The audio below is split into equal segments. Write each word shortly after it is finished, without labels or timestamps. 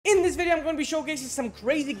In this video, I'm going to be showcasing some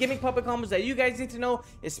crazy Gimmick Puppet combos that you guys need to know,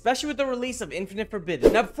 especially with the release of Infinite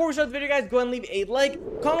Forbidden. Now, before we start the video, guys, go ahead and leave a like,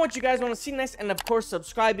 comment what you guys want to see next, and of course,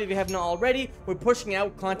 subscribe if you have not already. We're pushing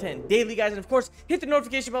out content daily, guys, and of course, hit the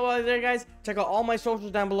notification bell while there, guys. Check out all my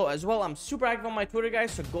socials down below as well. I'm super active on my Twitter,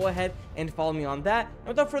 guys, so go ahead and follow me on that. And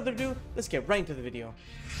without further ado, let's get right into the video.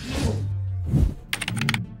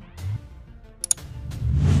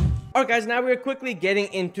 Alright guys, now we're quickly getting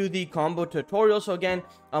into the combo tutorial. So again,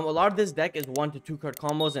 a lot of this deck is 1 to 2 card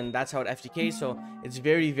combos, and that's how it FTK, so it's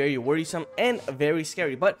very worrisome and very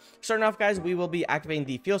scary. But starting off, guys, we will be activating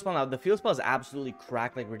the field spell. Now the field spell is absolutely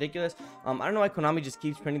cracked like ridiculous. I don't know why Konami just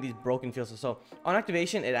keeps printing these broken field spells. So on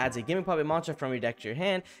activation, it adds a Gimmick Puppet monster from your deck to your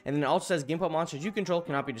hand, and then it also says Gimmick Puppet monsters you control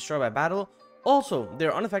cannot be destroyed by battle. Also,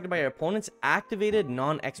 they're unaffected by your opponent's activated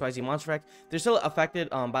non-XYZ monster effect. They're still affected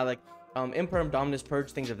by like imperm, dominus,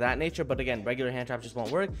 purge, things of that nature, but again, regular hand traps just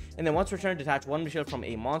won't work. And then once returned, detach one material from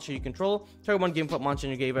a monster you control, target one Gimmick Puppet monster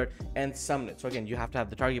in your graveyard, and summon it. So again, you have to have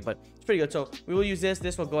the target, but it's pretty good. So we will use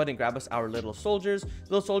this will go ahead and grab us our little soldiers.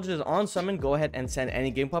 Little soldiers is on summon. Go ahead and send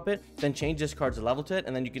any Gimmick Puppet, then change this card's level to it,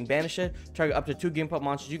 and then you can banish it, target up to 2 Gimmick Puppet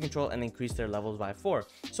monsters you control, and increase their levels by 4.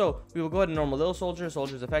 So we will go ahead and normal little soldier's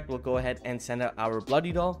effect. We'll go ahead and send out our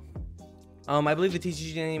bloody doll. I believe the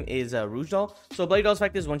TCG name is Rouge Doll. So Bloody Doll's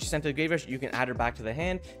effect is when she's sent to the graveyard, you can add her back to the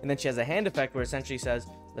hand, and then she has a hand effect where essentially says,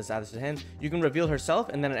 let's add this to the hand. You can reveal herself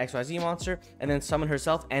and then an XYZ monster, and then summon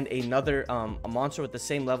herself and another a monster with the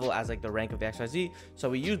same level as like the rank of the XYZ. So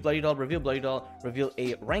we use Bloody Doll, reveal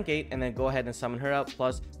a rank 8, and then go ahead and summon her out,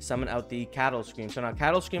 plus summon out the Cattle Scream. So now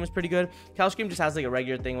Cattle Scream is pretty good. Cattle Scream just has like a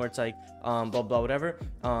regular thing where it's like blah blah whatever.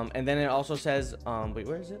 And then it also says wait,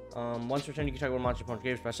 where is it? Once returned, you can target one monster opponent's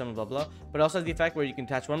graveyard, special summon, blah blah. But it also has the effect where you can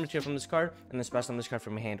attach one material from this card and then special summon this card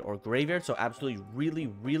from your hand or graveyard. So absolutely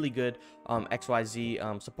really good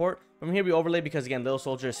XYZ support. From here we overlay because again, little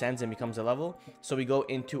soldier ascends and becomes a level. So we go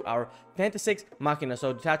into our Fantasix Machina.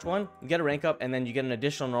 So detach one, get a rank up, and then you get an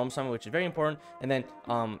additional normal summon, which is very important. And then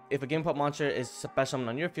if a Gimmick Puppet monster is special summoned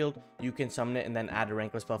on your field, you can summon it and then add a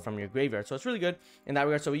rankless spell from your graveyard. So it's really good in that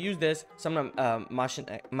regard. So we use this, summon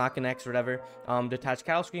Machina X or whatever, detach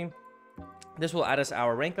Cattle Scream. This will add us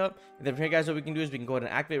our rank up, and then from here, guys, what we can do is we can go ahead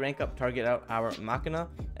and activate rank up, target out our Machina,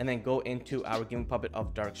 and then go into our Gimmick Puppet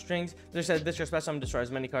of Dark Strings. This says this your special summon, destroy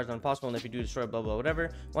as many cards as possible, and if you do, destroy blah blah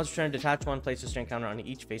whatever. Once returned, detach one, place a string counter on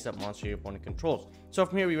each face-up monster your opponent controls. So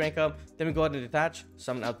from here we rank up, then we go ahead and detach,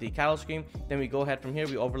 summon out the Cattle Scream. Then we go ahead from here,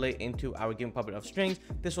 we overlay into our Gimmick Puppet of Strings.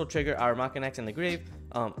 This will trigger our Machina X in the grave.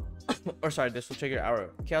 This will trigger our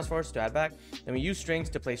Chaos Force to add back. Then we use strings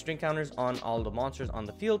to place string counters on all the monsters on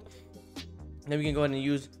the field. Then we can go ahead and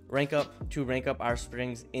use rank up to rank up our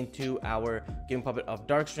strings into our Gimmick Puppet of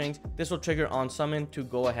Dark Strings. This will trigger on summon to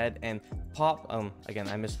go ahead and pop. Again,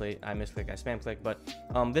 I spam click, but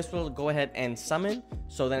this will go ahead and summon.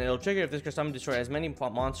 So then it'll trigger if this can summon, destroy as many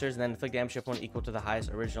monsters, and then inflict damage to your opponent equal to the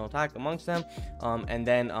highest original attack amongst them. And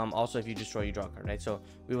then also if you destroy, you draw a card, right? So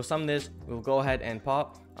we will summon this. We will go ahead and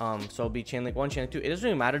pop. So it'll be chain link 1, chain link 2. It doesn't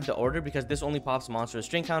really matter the order because this only pops monsters with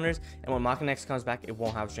string counters, and when Machina X comes back, it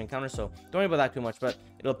won't have string counters. So don't worry about that too much, but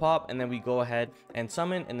it'll pop, and then we go ahead and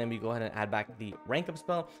summon, and then we go ahead and add back the rank up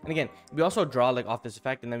spell. And again, we also draw like off this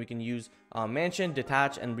effect, and then we can use Mansion,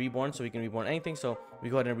 Detach, and Reborn, so we can reborn anything. So we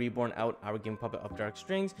go ahead and reborn out our Gimmick Puppet of Dark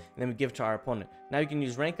Strings, and then we give to our opponent. Now you can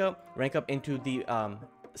use rank up into the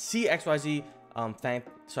CXYZ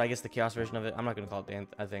so I guess the chaos version of it. I'm not gonna call it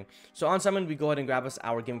the thing. So on summon, we go ahead and grab us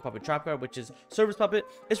our Gimmick Puppet trap card, which is Service Puppet.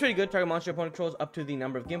 It's pretty good. Target monster your opponent controls up to the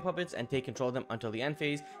number of Gimmick Puppets and take control of them until the end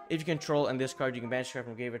phase. If you control and this card, you can banish card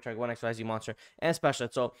from graveyard, target one XYZ monster and special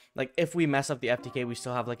it. So like if we mess up the FTK, we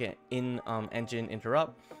still have like an engine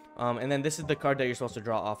interrupt. And then this is the card that you're supposed to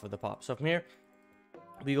draw off of the pop. So from here,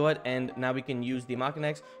 we go ahead and now we can use the Machina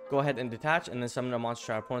X, go ahead and detach, and then summon a monster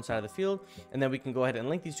to our opponent's side of the field. And then we can go ahead and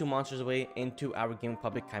link these two monsters away into our Gimmick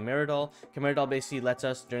Puppet Chimera Doll. Chimera Doll basically lets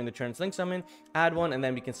us, during the turn's link summon, add one, and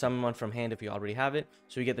then we can summon one from hand if we already have it.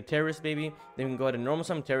 So we get the Terrorist Baby. Then we can go ahead and normal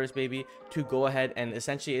summon Terrorist Baby to go ahead and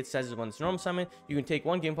essentially it says when it's normal summon, you can take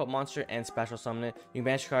one Gimmick Puppet monster and special summon it. You can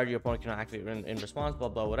banish a card your opponent cannot activate in response, blah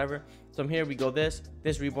blah whatever. So from here we go this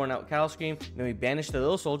reborn out Cattle Scream. Then we banish the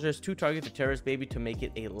little soldiers to target the Terrorist Baby to make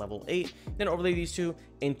it a level 8. Then overlay these two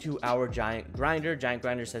into our Giant Grinder. Giant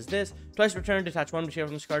Grinder says this: twice return, detach one material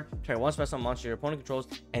from this card, target one special monster your opponent controls,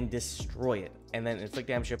 and destroy it. and then inflict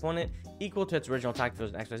damage to your opponent equal to its original attack if it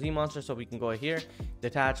was an XYZ monster. So we can go here,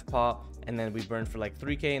 detach, pop, and then we burn for like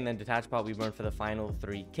 3k, and then detach, pop, we burn for the final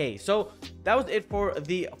 3k. So that was it for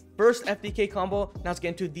the first FTK combo. Now let's get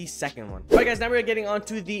into the second one. All right, guys, now we're getting on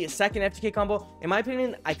to the second FTK combo. In my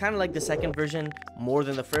opinion, I kind of like the second version more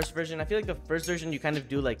than the first version. I feel like the first version, you kind of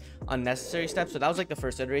do like unnecessary steps. So that was like the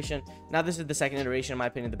first iteration. Now this is the second iteration, in my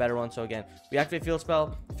opinion, the better one. So again, we activate field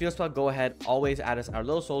spell. Field spell, go ahead, always add us our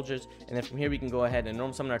little soldiers. And then from here, we can go ahead and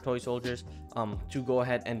normal summon our toy soldiers to go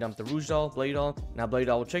ahead and dump the Rouge Doll, Bloody Doll. Now Bloody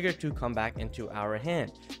Doll will trigger to come back into our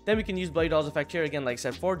hand. Then we can use Bloody Doll's effect here. Again, like I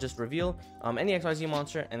said before, just reveal any XYZ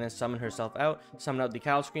monster and then summon herself out. Summon out the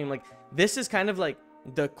Cattle Scream. Like, this is kind of like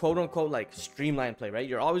the quote-unquote like streamlined play, right?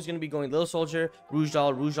 You're always going to be going little soldier, Rouge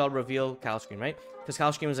Doll, reveal, Cattle Scream, right? Because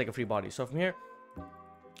Cattle Scream is like a free body. So from here,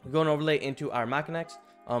 we go and overlay into our Machinax,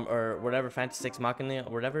 or whatever, Fantastic Machina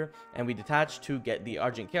or whatever, and we detach to get the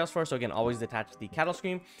Argent Chaos Force. So again, always detach the Cattle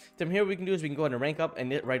Scream. Then here, what we can do is we can go ahead and rank up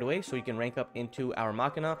and right away, so you can rank up into our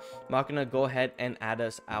Machina. Go ahead and add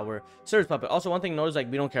us our Service Puppet. Also, one thing, notice like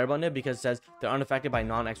we don't care about Nib because it says they're unaffected by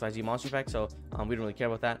non-XYZ monster effects, so we don't really care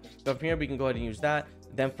about that. But from here, we can go ahead and use that.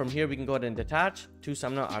 Then from here, we can go ahead and detach to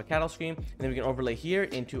summon out our Cattle Scream, and then we can overlay here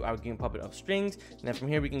into our Gimmick Puppet of Strings. And then from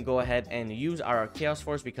here, we can go ahead and use our Chaos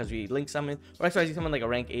Force because we link summon, or XYZ summon like a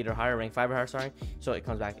rank 8 or higher, rank 5 or higher, sorry. So it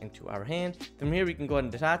comes back into our hand. From here, we can go ahead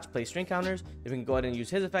and detach, play string counters. Then we can go ahead and use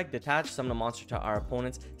his effect, detach, summon a monster to our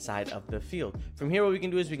opponent's side of the field. From here, what we can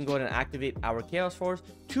do is we can go ahead and activate our Chaos Force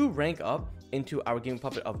to rank up into our Gimmick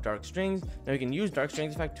Puppet of Dark Strings. Now we can use Dark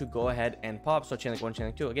Strings effect to go ahead and pop. So chain link 1, chain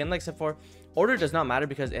link 2. Again, like I said before, order does not matter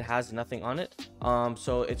because it has nothing on it.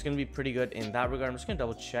 So it's gonna be pretty good in that regard. I'm just gonna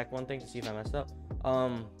double check one thing to see if I messed up.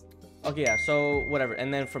 Okay, yeah, so whatever.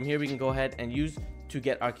 And then from here, we can go ahead and use to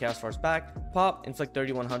get our Chaos Force back, pop, inflict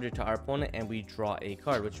 3100 to our opponent, and we draw a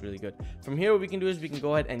card, which is really good. From here, what we can do is we can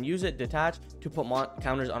go ahead and use it, detach, to put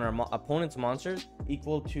counters on our opponent's monsters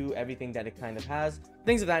equal to everything that it kind of has,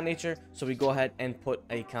 things of that nature. So we go ahead and put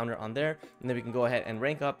a counter on there, and then we can go ahead and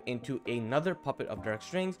rank up into another Puppet of Dark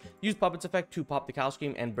Strings, use Puppet's effect to pop the Cattle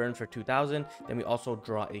Scream and burn for 2000. Then we also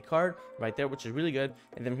draw a card right there, which is really good.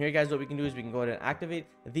 And then here, guys, what we can do is we can go ahead and activate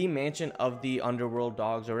the Mansion of the Underworld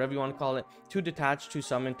Dogs, or whatever you want to call it, to detach to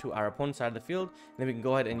summon to our opponent's side of the field. And then we can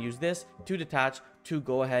go ahead and use this to detach to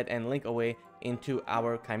go ahead and link away into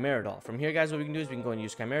our Chimera Doll. From here, guys, what we can do is we can go and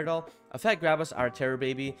use Chimera Doll effect, grab us our Terror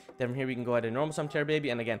Baby. Then from here, we can go ahead and normal summon Terror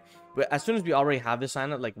Baby. And again, as soon as we already have this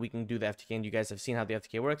sign up, like, we can do the FTK, and you guys have seen how the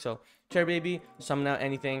FTK works. So Terror Baby, summon out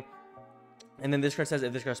anything. And then this card says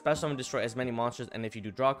if this card special summon, destroy as many monsters, and if you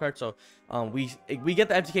do draw a card. So we get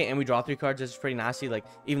the FTK and we draw 3 cards. This is pretty nasty, like,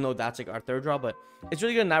 even though that's like our 3rd draw, but it's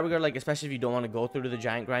really good in that regard, like, especially if you don't want to go through to the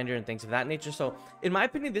giant grinder and things of that nature. So in my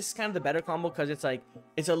opinion, this is kind of the better combo because it's like,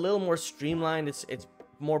 it's a little more streamlined, it's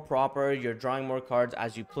more proper, you're drawing more cards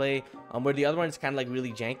as you play, where the other one is kind of like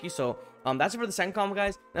really janky. So that's it for the second combo,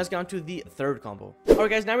 guys. Now let's get on to the third combo. All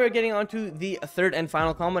right, guys, now we're getting on to the third and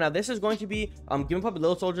final combo. Now this is going to be Gimmick Puppet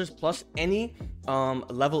Little Soldiers plus any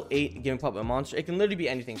level 8 Gimmick Puppet monster. It can literally be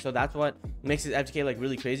anything. So that's what makes this FTK like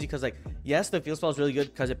really crazy, because like, yes, the field spell is really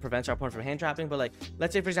good because it prevents our opponent from hand trapping, but like,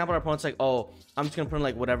 let's say for example our opponent's like, oh, I'm just gonna put in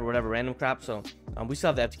like whatever random crap. So we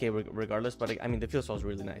still have the FTK regardless, but like, I mean, the field spell is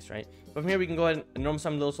really nice, right? But from here, we can go ahead and normal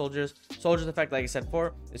summon Little Soldiers. Soldiers effect, like I said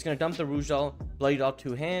before, it's gonna dump the Rouge Doll, Bloody Doll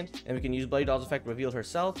to hand, and we can use Bloody Doll's effect, reveal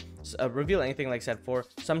herself, reveal anything, like I said before,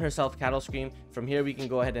 summon herself, Cattle Scream. From here, we can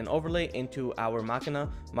go ahead and overlay into our Machina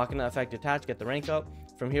effect, detach, get the rank up.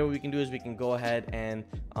 From here, what we can do is we can go ahead and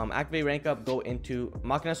activate rank up, go into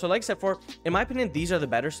Machina. So like I said before, in my opinion, these are the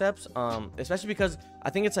better steps, especially because I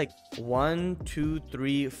think it's like 1, 2,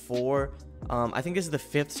 3, 4. I think this is the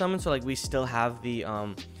 5th summon, so like we still have the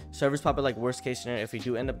Service Puppet, like worst case scenario if we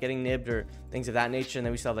do end up getting nibbed or things of that nature, and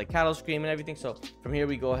then we still have like Cattle Scream and everything. So from here,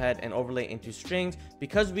 we go ahead and overlay into Strings.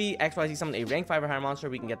 Because we XYZ summon a rank 5 or higher monster,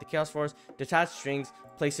 we can get the Chaos Force, detach Strings,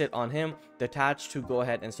 place it on him, detach to go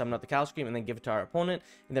ahead and summon out the Cattle Scream, and then give it to our opponent.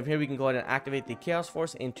 And then from here, we can go ahead and activate the Chaos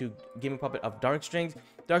Force into Gimmick Puppet of Dark Strings.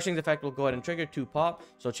 Dark Strings effect will go ahead and trigger to pop.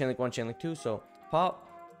 So chain link 1, chain link 2. So pop,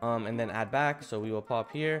 and then add back. So we will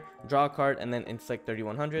pop here, draw a card, and then inflict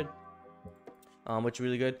 3100. Which is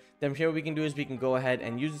really good. Then here, what we can do is we can go ahead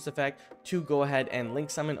and use this effect to go ahead and link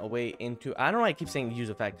summon away into, I don't know why I keep saying use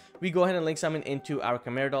effect. We go ahead and link summon into our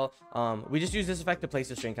Chimera Doll. We just use this effect to place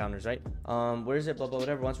the string counters, right? Where is it? Blah, blah,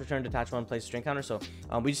 whatever. Once returned, detach 1, place string counter. So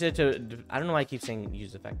we just did it to, I don't know why I keep saying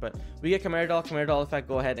use effect, but we get Chimera Doll effect,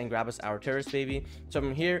 go ahead and grab us our Terrorist Baby. So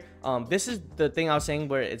from here, this is the thing I was saying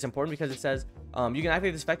where it's important, because it says You can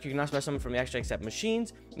activate this effect. You cannot special summon from the extra except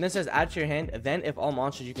machines. And then it says add to your hand. Then if all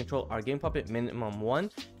monsters you control are Gimmick Puppet minimum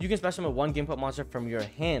 1, you can special summon 1 Gimmick Puppet monster from your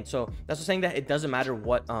hand. So that's what saying that it doesn't matter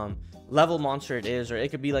what level monster it is, or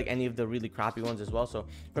it could be like any of the really crappy ones as well. So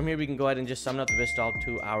from here we can go ahead and just summon up the Vistal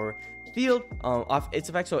to our field off its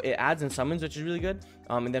effect, so it adds and summons, which is really good.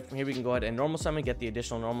 And then from here we can go ahead and normal summon, get the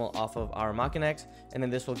additional normal off of our Machinex, and then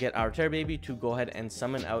this will get our Terror Baby to go ahead and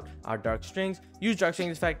summon out our Dark Strings. Use Dark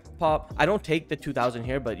Strings effect, pop. I don't take the 2000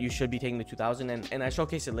 here, but you should be taking the 2000, and I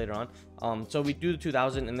showcase it later on. So we do the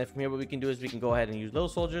 2000, and then from here what we can do is we can go ahead and use Little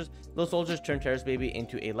Soldiers. Little Soldiers turn Terror's Baby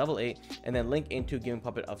into a level 8, and then link into Gimmick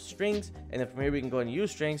Puppet of Strings, and then from here we can go ahead and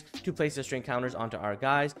use Strings to place the string counters onto our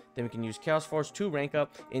guys. Then we can use Chaos Force to rank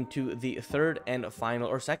up into the third and final,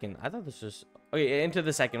 or second. I thought this was okay, into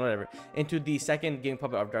the second, whatever, into the second Gimmick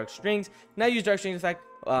Puppet of Dark Strings. Now use Dark Strings effect.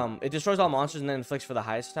 It destroys all monsters and then inflicts for the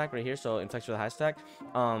highest attack right here. So inflicts for the highest attack.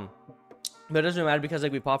 But it doesn't matter because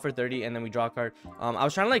like we pop for 30 and then we draw a card. I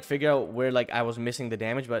was trying to like figure out where like I was missing the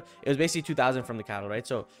damage, but it was basically 2000 from the cattle, right?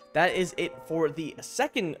 So that is it for the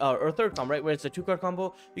second or third combo, right, where it's a 2-card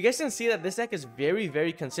combo. You guys can see that this deck is very,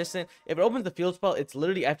 very consistent. If it opens the field spell, it's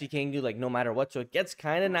literally FTKing you like no matter what, so it gets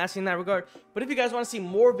kind of nasty in that regard. But if you guys want to see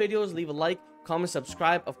more videos, leave a like, comment,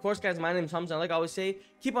 subscribe. Of course guys, my name is Hamza, and like I always say,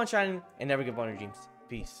 keep on shining and never give up on your dreams.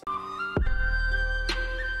 Peace.